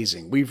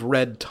amazing. We've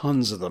read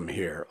tons of them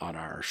here on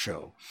our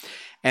show.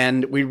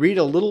 And we read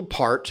a little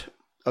part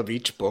of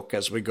each book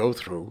as we go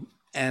through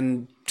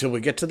until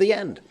we get to the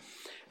end.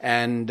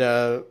 And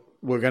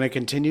we're going to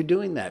continue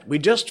doing that. We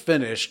just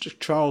finished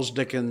Charles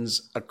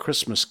Dickens' A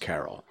Christmas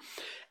Carol.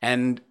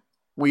 And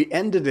we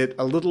ended it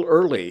a little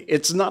early.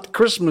 It's not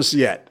Christmas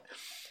yet.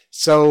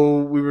 So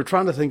we were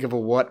trying to think of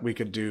what we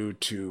could do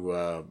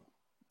to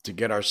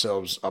get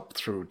ourselves up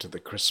through to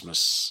the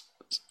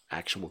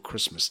actual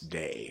Christmas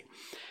day.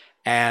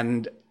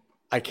 And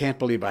I can't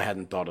believe I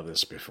hadn't thought of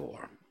this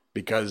before,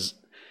 because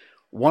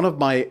one of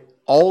my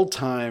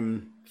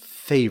all-time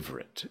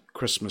favorite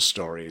Christmas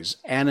stories,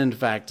 and in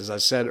fact, as I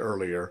said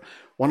earlier,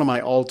 one of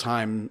my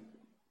all-time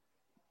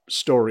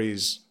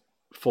stories,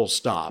 full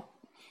stop,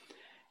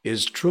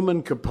 is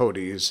Truman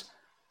Capote's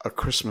A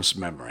Christmas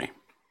Memory.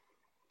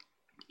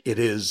 It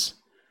is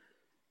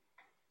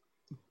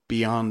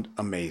beyond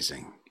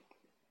amazing.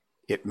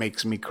 It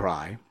makes me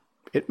cry.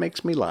 It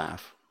makes me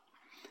laugh.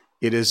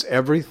 It is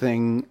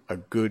everything a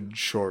good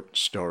short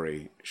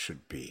story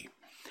should be.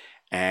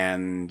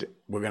 And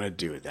we're going to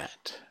do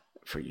that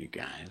for you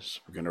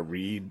guys. We're going to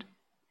read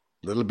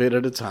a little bit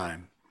at a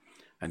time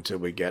until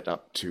we get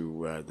up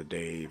to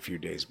a few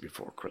days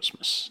before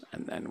Christmas.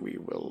 And then we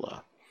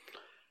will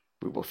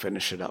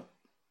finish it up.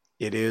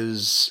 It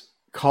is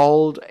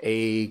called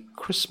A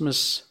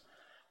Christmas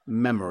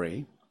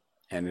Memory,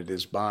 and it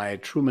is by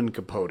Truman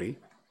Capote.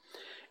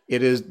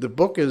 The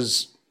book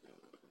is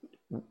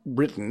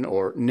written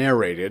or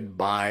narrated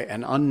by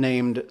an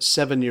unnamed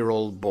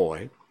 7-year-old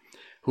boy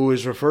who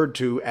is referred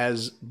to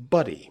as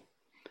Buddy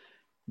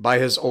by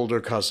his older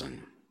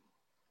cousin.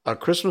 A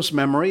Christmas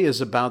Memory is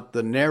about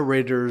the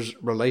narrator's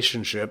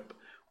relationship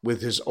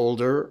with his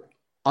older,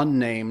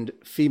 unnamed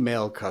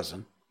female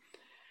cousin,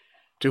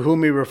 to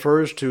whom he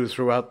refers to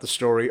throughout the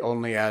story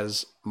only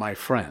as my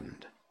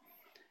friend.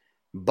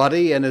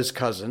 Buddy and his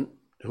cousin,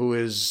 who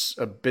is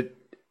a bit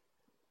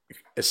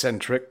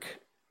eccentric,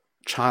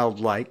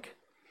 childlike,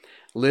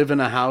 live in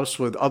a house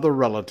with other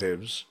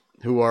relatives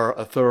who are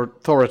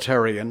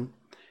authoritarian,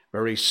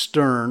 very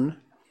stern,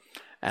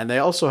 and they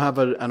also have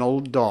an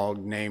old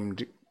dog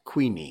named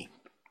Queenie.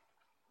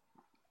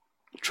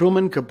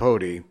 Truman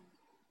Capote,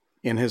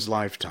 in his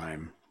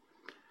lifetime,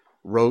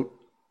 wrote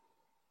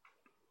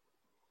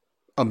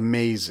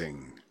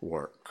amazing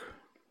work.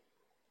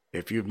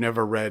 If you've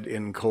never read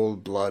In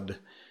Cold Blood,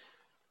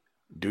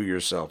 do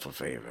yourself a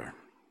favor.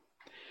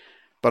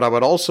 But I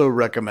would also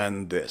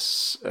recommend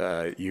this.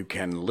 You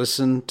can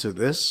listen to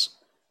this.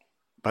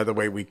 By the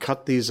way, we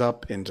cut these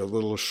up into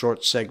little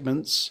short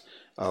segments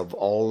of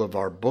all of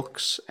our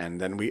books,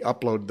 and then we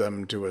upload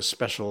them to a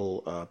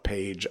special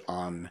page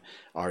on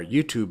our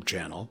YouTube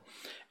channel.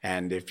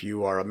 And if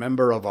you are a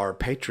member of our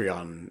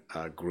Patreon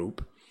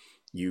group,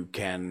 you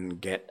can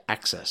get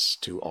access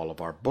to all of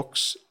our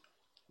books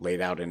laid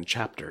out in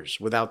chapters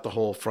without the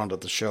whole front of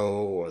the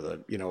show or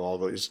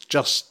it's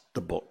just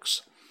the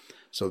books.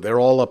 So they're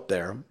all up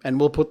there, and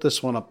we'll put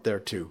this one up there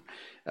too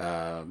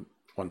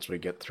once we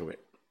get through it.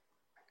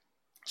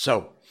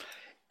 So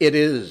it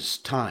is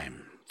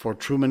time for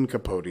Truman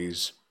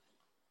Capote's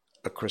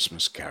A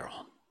Christmas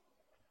Carol.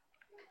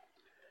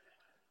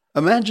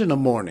 Imagine a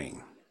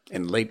morning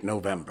in late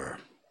November,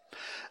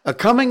 a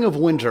coming of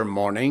winter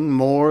morning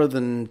more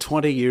than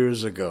 20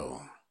 years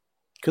ago.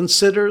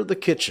 Consider the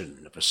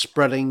kitchen of a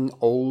spreading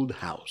old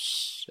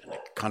house in a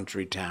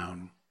country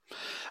town.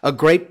 A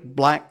great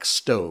black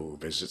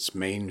stove is its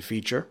main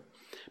feature,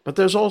 but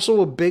there's also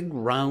a big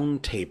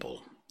round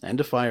table and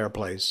a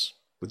fireplace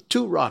with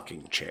 2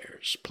 rocking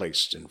chairs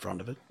placed in front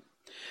of it.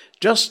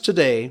 Just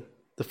today,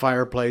 the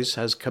fireplace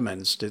has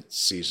commenced its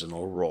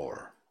seasonal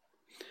roar.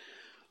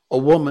 A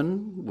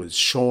woman with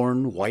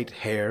shorn white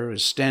hair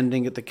is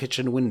standing at the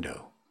kitchen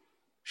window.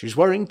 She's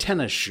wearing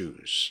tennis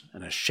shoes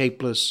and a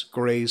shapeless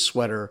gray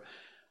sweater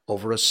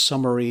over a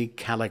summery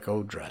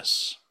calico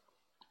dress.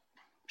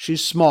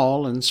 She's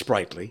small and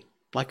sprightly,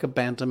 like a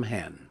bantam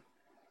hen.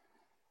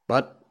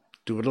 But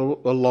due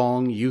to a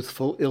long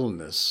youthful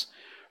illness,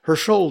 her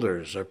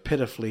shoulders are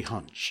pitifully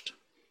hunched.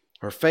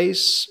 Her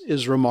face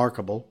is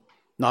remarkable,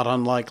 not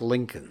unlike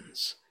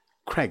Lincoln's,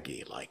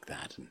 craggy like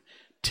that, and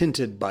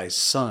tinted by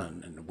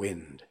sun and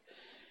wind.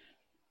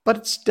 But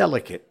it's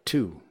delicate,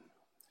 too,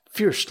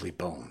 fiercely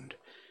boned,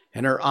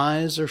 and her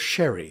eyes are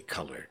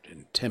sherry-colored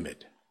and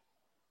timid.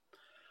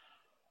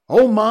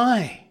 "Oh,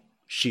 my!"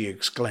 she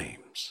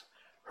exclaims,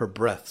 her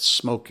breath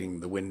smoking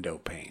the window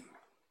pane.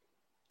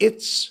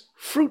 "It's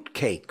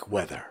fruitcake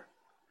weather."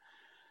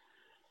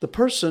 The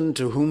person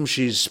to whom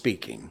she's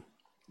speaking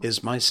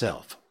is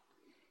myself.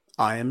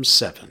 I am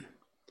 7.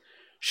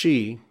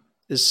 She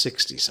is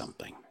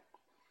 60-something.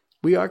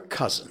 We are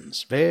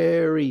cousins,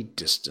 very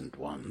distant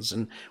ones,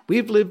 and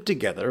we've lived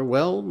together,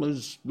 well,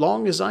 as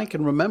long as I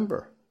can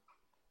remember.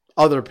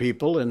 Other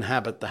people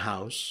inhabit the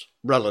house,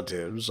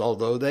 relatives,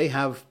 although they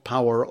have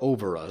power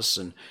over us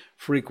and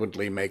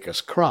frequently make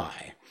us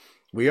cry.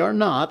 We are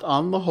not,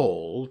 on the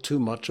whole, too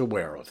much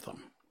aware of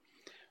them.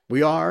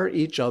 We are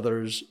each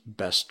other's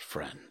best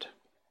friend.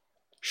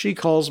 She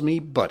calls me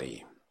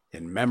Buddy,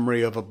 in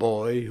memory of a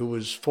boy who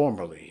was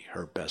formerly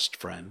her best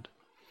friend.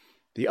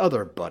 The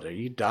other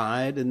Buddy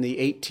died in the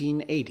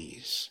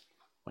 1880s,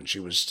 when she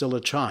was still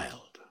a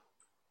child.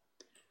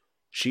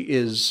 She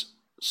is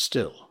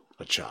still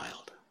a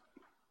child.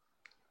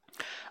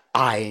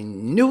 I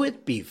knew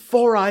it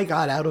before I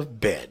got out of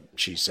bed,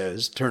 she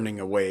says, turning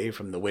away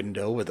from the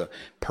window with a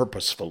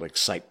purposeful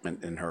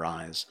excitement in her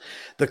eyes.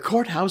 The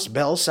courthouse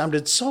bell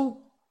sounded so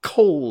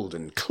cold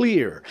and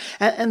clear,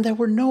 and there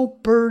were no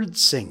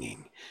birds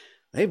singing.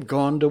 They've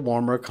gone to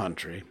warmer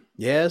country.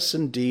 Yes,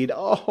 indeed.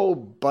 Oh,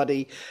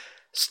 Buddy,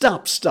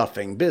 stop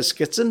stuffing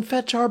biscuits and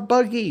fetch our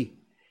buggy.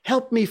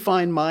 Help me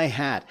find my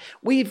hat.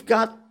 We've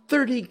got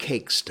 30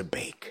 cakes to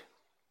bake.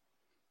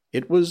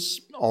 It was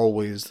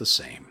always the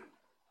same.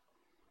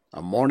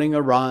 A morning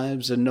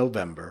arrives in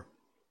November,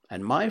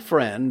 and my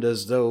friend,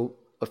 as though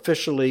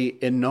officially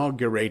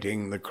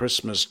inaugurating the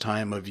Christmas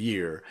time of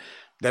year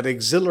that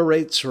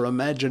exhilarates her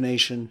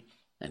imagination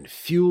and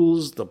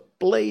fuels the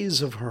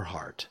blaze of her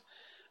heart,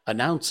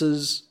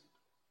 announces,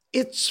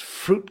 "It's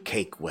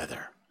fruitcake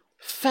weather.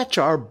 Fetch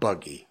our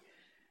buggy.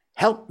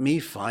 Help me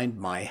find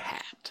my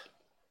hat."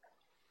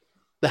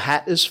 The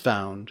hat is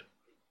found,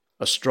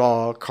 a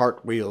straw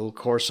cartwheel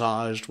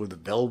corsaged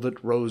with velvet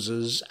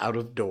roses out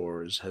of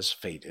doors has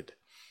faded.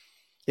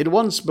 It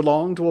once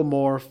belonged to a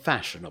more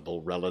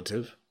fashionable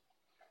relative.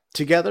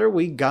 Together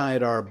we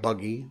guide our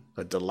buggy,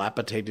 a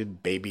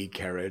dilapidated baby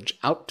carriage,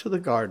 out to the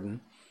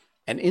garden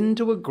and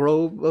into a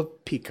grove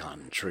of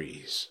pecan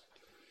trees.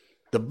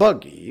 The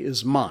buggy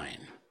is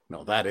mine.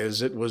 Well, that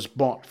is, it was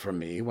bought for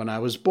me when I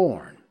was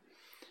born.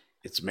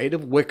 It's made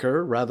of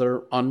wicker,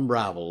 rather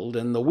unraveled,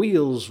 and the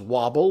wheels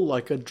wobble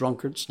like a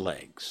drunkard's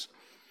legs.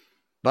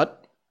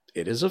 But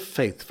it is a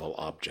faithful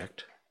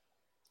object.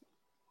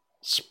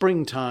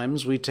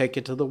 Springtimes we take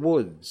it to the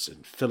woods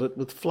and fill it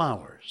with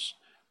flowers,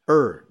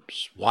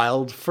 herbs,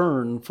 wild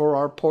fern for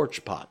our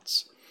porch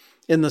pots.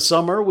 In the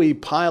summer we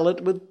pile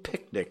it with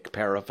picnic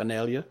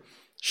paraphernalia,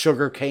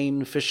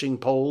 sugar-cane fishing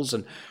poles,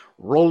 and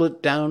roll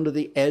it down to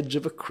the edge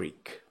of a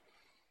creek.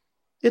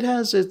 It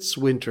has its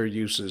winter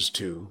uses,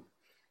 too,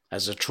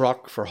 as a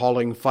truck for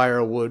hauling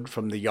firewood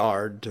from the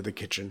yard to the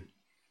kitchen,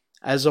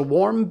 as a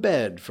warm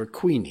bed for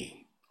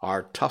Queenie,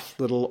 our tough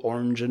little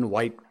orange and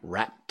white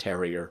rat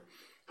terrier,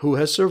 who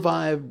has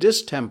survived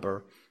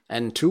distemper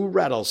and 2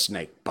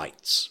 rattlesnake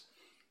bites.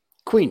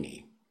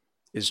 Queenie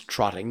is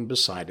trotting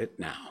beside it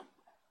now.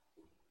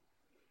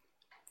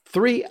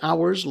 3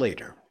 hours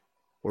later,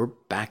 we're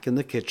back in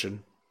the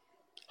kitchen,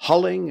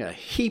 hulling a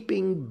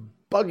heaping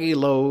buggy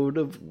load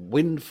of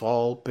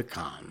windfall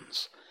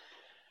pecans.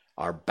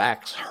 Our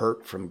backs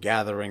hurt from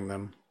gathering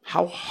them.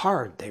 How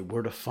hard they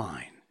were to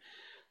find,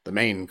 the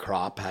main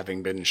crop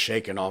having been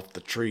shaken off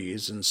the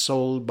trees and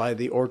sold by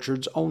the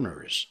orchard's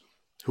owners,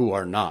 who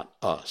are not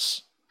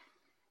us.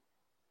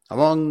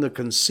 Among the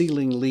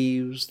concealing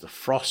leaves, the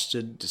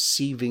frosted,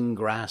 deceiving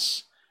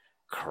grass,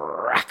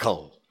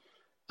 crackle,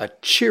 a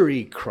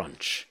cheery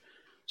crunch,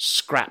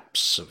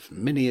 scraps of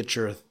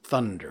miniature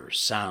thunder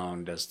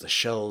sound as the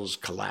shells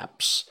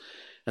collapse,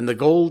 and the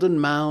golden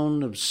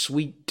mound of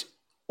sweet,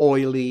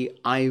 oily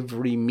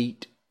ivory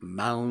meat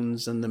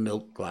mounds in the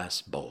milk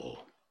glass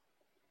bowl.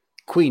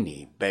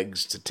 Queenie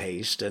begs to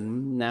taste,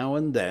 and now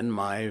and then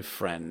my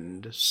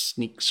friend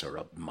sneaks her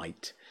a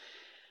mite,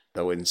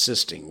 though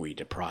insisting we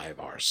deprive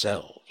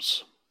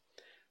ourselves.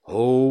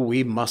 Oh,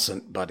 we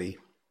mustn't, Buddy.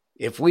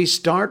 If we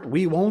start,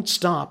 we won't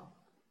stop.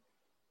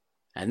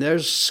 And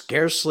there's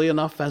scarcely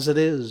enough as it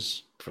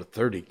is for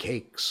 30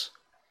 cakes.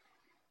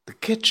 The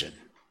kitchen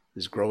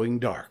is growing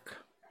dark.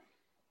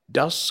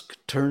 Dusk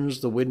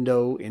turns the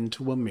window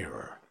into a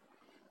mirror.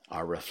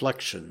 Our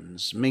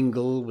reflections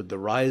mingle with the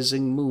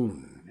rising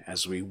moon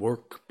as we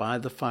work by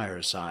the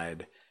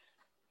fireside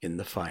in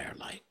the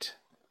firelight.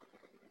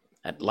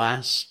 At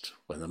last,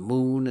 when the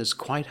moon is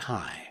quite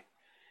high,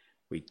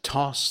 we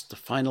toss the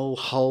final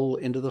hull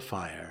into the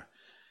fire,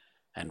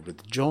 and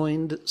with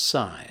joined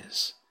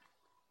sighs,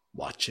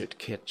 watch it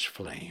catch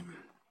flame.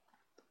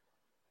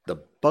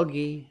 The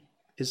buggy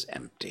is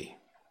empty,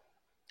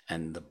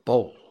 and the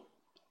bowl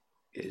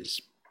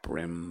is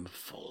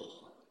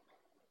brimful.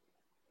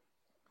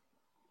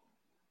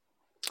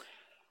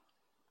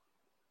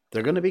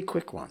 They're going to be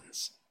quick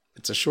ones.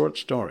 It's a short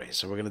story,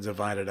 so we're going to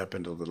divide it up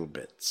into little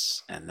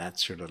bits, and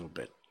that's your little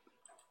bit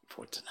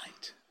for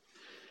tonight.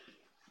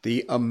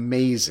 The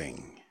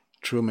amazing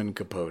Truman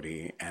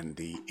Capote and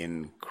the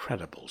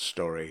incredible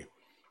story,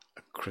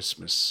 A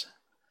Christmas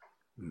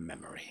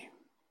Memory.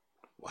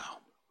 Wow.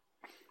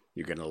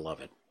 You're going to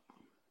love it.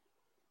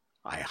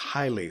 I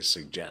highly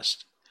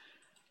suggest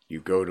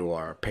you go to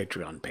our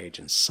Patreon page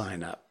and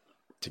sign up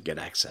to get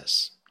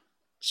access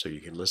so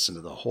you can listen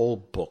to the whole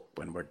book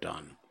when we're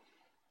done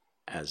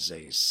as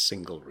a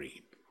single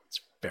read.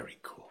 It's very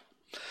cool.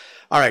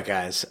 All right,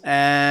 guys,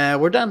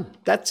 we're done.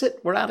 That's it.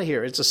 We're out of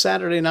here. It's a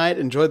Saturday night.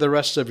 Enjoy the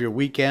rest of your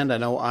weekend. I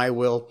know I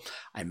will.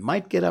 I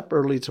might get up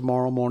early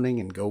tomorrow morning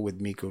and go with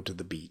Miko to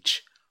the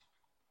beach.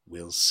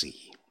 We'll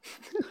see.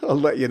 I'll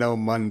let you know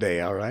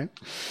Monday, all right?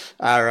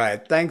 All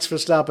right. Thanks for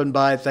stopping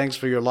by. Thanks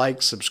for your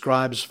likes,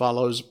 subscribes,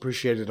 follows.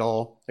 Appreciate it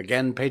all.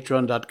 Again,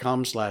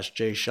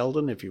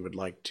 patreon.com/JSheldon if you would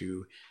like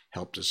to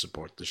help to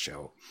support the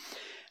show.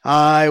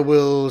 I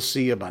will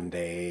see you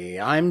Monday.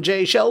 I'm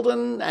Jay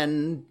Sheldon,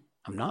 and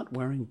I'm not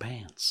wearing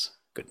pants.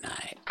 Good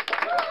night.